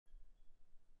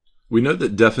We know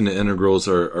that definite integrals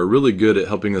are really good at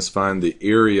helping us find the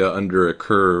area under a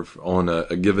curve on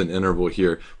a given interval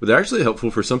here, but they're actually helpful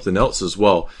for something else as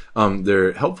well.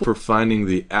 They're helpful for finding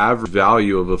the average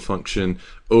value of a function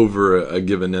over a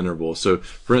given interval. So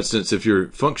for instance, if your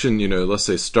function, let's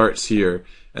say starts here,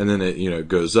 and then it,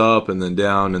 goes up and then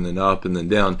down and then up and then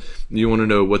down. You want to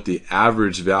know what the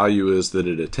average value is that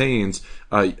it attains.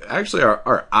 Actually,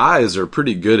 our eyes are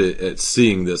pretty good at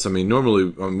seeing this. I mean, normally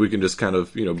we can just kind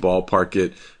of, ballpark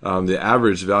it. The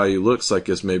average value looks like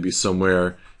it's maybe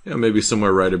somewhere,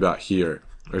 right about here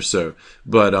or so.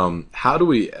 But how do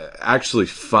we actually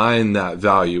find that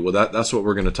value? Well, that's what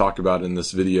we're going to talk about in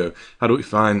this video. How do we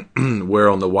find where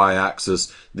on the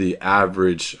y-axis the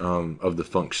average of the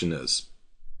function is?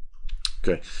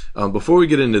 Okay. Before we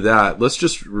get into that, let's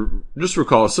just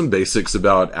recall some basics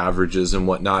about averages and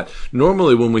whatnot.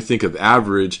 Normally, when we think of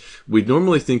average, we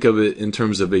normally think of it in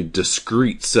terms of a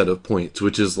discrete set of points,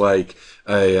 which is like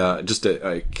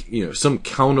some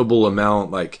countable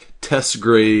amount, like test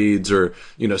grades or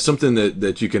something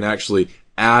that you can actually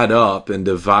add up and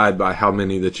divide by how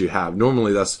many that you have.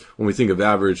 Normally, that's when we think of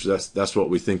average. That's what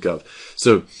we think of.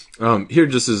 So here,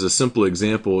 just as a simple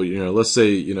example, let's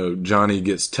say Johnny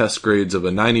gets test grades of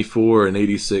a 94, an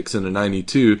 86, and a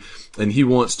 92, and he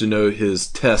wants to know his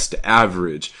test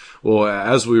average. Well,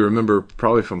 as we remember,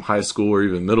 probably from high school or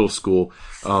even middle school,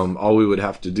 all we would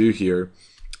have to do here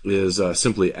is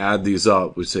simply add these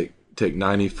up. We take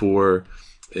 94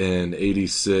 and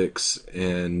 86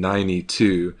 and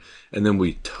 92, and then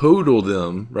we total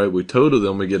them, right? We total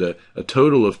them, we get a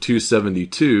total of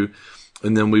 272,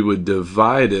 and then we would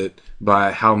divide it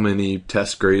by how many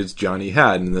test grades Johnny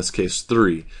had, in this case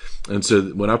 3. And so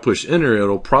when I push enter,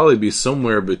 it'll probably be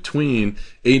somewhere between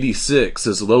 86,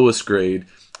 his lowest grade,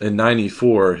 and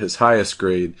 94, his highest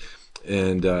grade.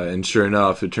 And sure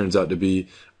enough, it turns out to be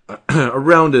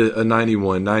around a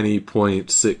 91,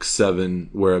 90.67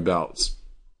 whereabouts.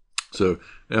 So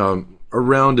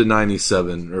around a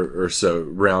 97 or so,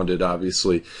 rounded,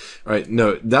 obviously. All right,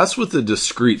 no, that's with the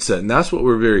discrete set, and that's what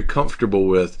we're very comfortable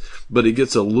with, but it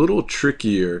gets a little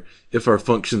trickier if our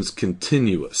function's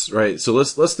continuous, right? So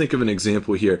let's think of an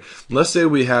example here. Let's say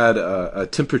we had a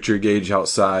temperature gauge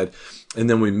outside, and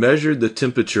then we measured the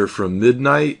temperature from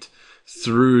midnight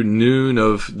through noon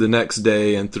of the next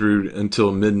day and through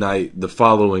until midnight the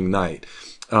following night.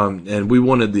 And we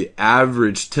wanted the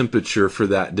average temperature for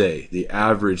that day, the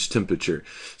average temperature.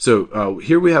 So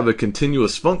here we have a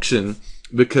continuous function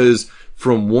because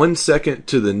from 1 second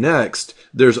to the next,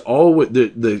 there's always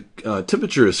the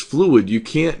temperature is fluid. You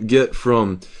can't get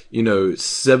from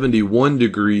 71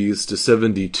 degrees to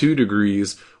 72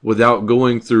 degrees without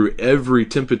going through every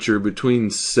temperature between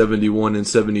 71 and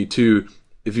 72.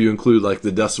 If you include like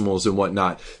the decimals and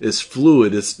whatnot, it's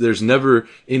fluid. There's never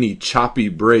any choppy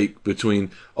break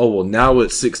between, oh, well, now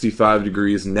it's 65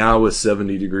 degrees, now it's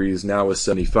 70 degrees, now it's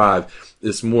 75.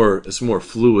 It's more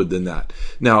fluid than that.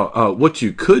 Now, what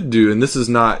you could do, and this is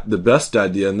not the best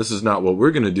idea, and this is not what we're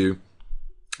going to do,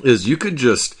 is you could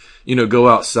just, go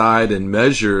outside and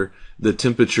measure the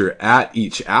temperature at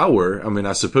each hour. I mean,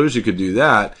 I suppose you could do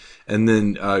that, and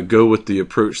then go with the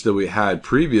approach that we had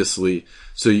previously.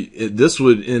 So this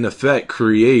would, in effect,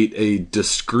 create a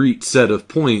discrete set of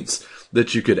points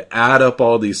that you could add up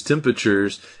all these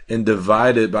temperatures and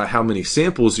divide it by how many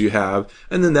samples you have,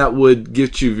 and then that would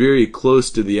get you very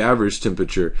close to the average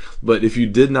temperature. But if you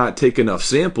did not take enough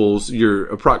samples, your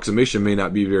approximation may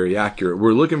not be very accurate.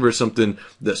 We're looking for something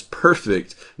that's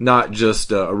perfect, not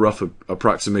just a rough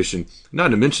approximation. Not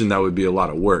to mention that would be a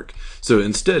lot of work. So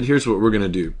instead, here's what we're going to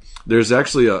do. There's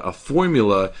actually a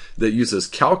formula that uses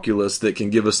calculus that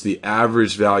can give us the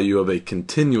average value of a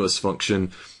continuous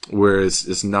function, whereas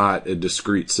it's not a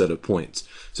discrete set of points.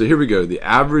 So here we go, the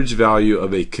average value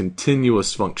of a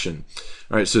continuous function.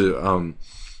 All right, so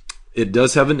it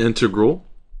does have an integral,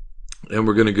 and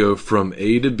we're going to go from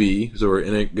a to b. So we're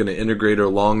going to integrate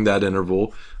along that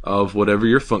interval of whatever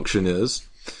your function is.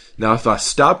 Now, if I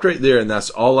stopped right there and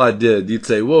that's all I did, you'd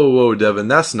say, whoa, Devin,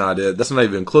 that's not it. That's not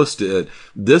even close to it.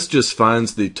 This just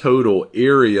finds the total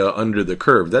area under the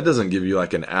curve. That doesn't give you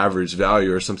like an average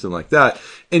value or something like that.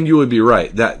 And you would be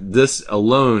right that this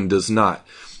alone does not.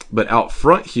 But out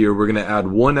front here, we're going to add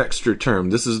one extra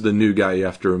term. This is the new guy you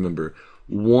have to remember.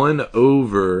 1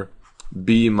 over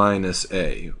b minus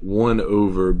a. 1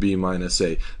 over b minus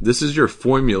a. This is your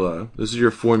formula. This is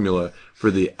your formula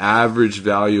for the average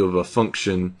value of a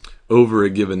function over a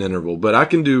given interval. But I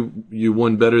can do you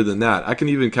one better than that. I can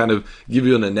even kind of give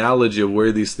you an analogy of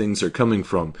where these things are coming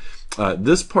from.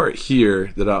 This part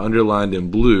here that I underlined in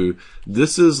blue,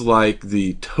 this is like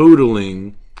the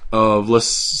totaling of, let's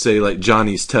say, like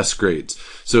Johnny's test grades.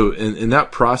 So in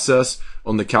that process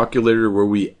on the calculator where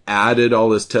we added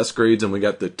all his test grades and we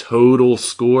got the total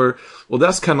score, well,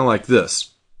 that's kind of like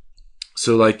this.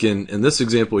 So like in this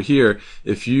example here,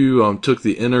 if you took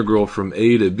the integral from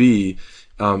a to b,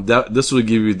 this would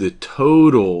give you the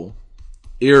total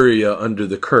area under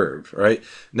the curve, right?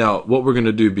 Now, what we're going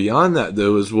to do beyond that,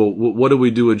 though, is, well, what do we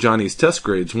do with Johnny's test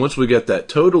grades? Once we get that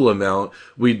total amount,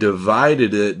 we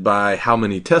divided it by how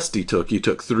many tests he took. He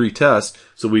took 3 tests,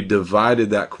 so we divided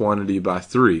that quantity by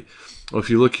 3. Well, if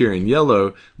you look here in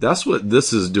yellow, that's what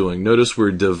this is doing. Notice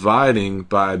we're dividing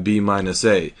by b minus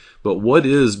a. But what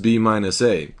is b minus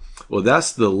a? Well,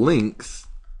 that's the length.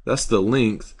 That's the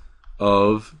length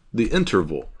of the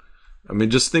interval. I mean,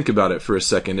 just think about it for a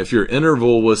second. If your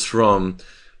interval was from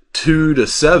 2 to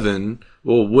 7,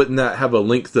 well, wouldn't that have a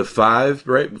length of 5,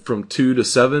 right? From 2 to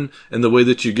 7. And the way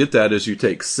that you get that is you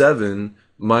take 7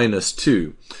 minus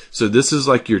 2. So this is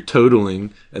like you're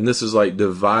totaling, and this is like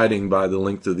dividing by the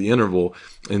length of the interval.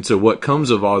 And so what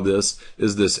comes of all this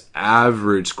is this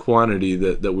average quantity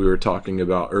that we were talking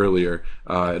about earlier.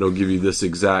 It'll give you this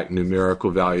exact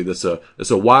numerical value. It's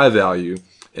a y value,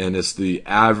 and it's the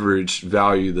average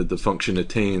value that the function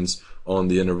attains on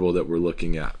the interval that we're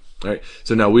looking at. All right,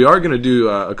 so now we are going to do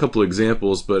a couple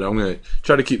examples, but I'm going to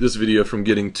try to keep this video from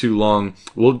getting too long.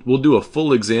 We'll do a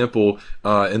full example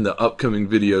in the upcoming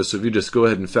video, so if you just go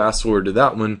ahead and fast forward to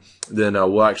that one, then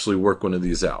we'll actually work one of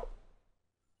these out.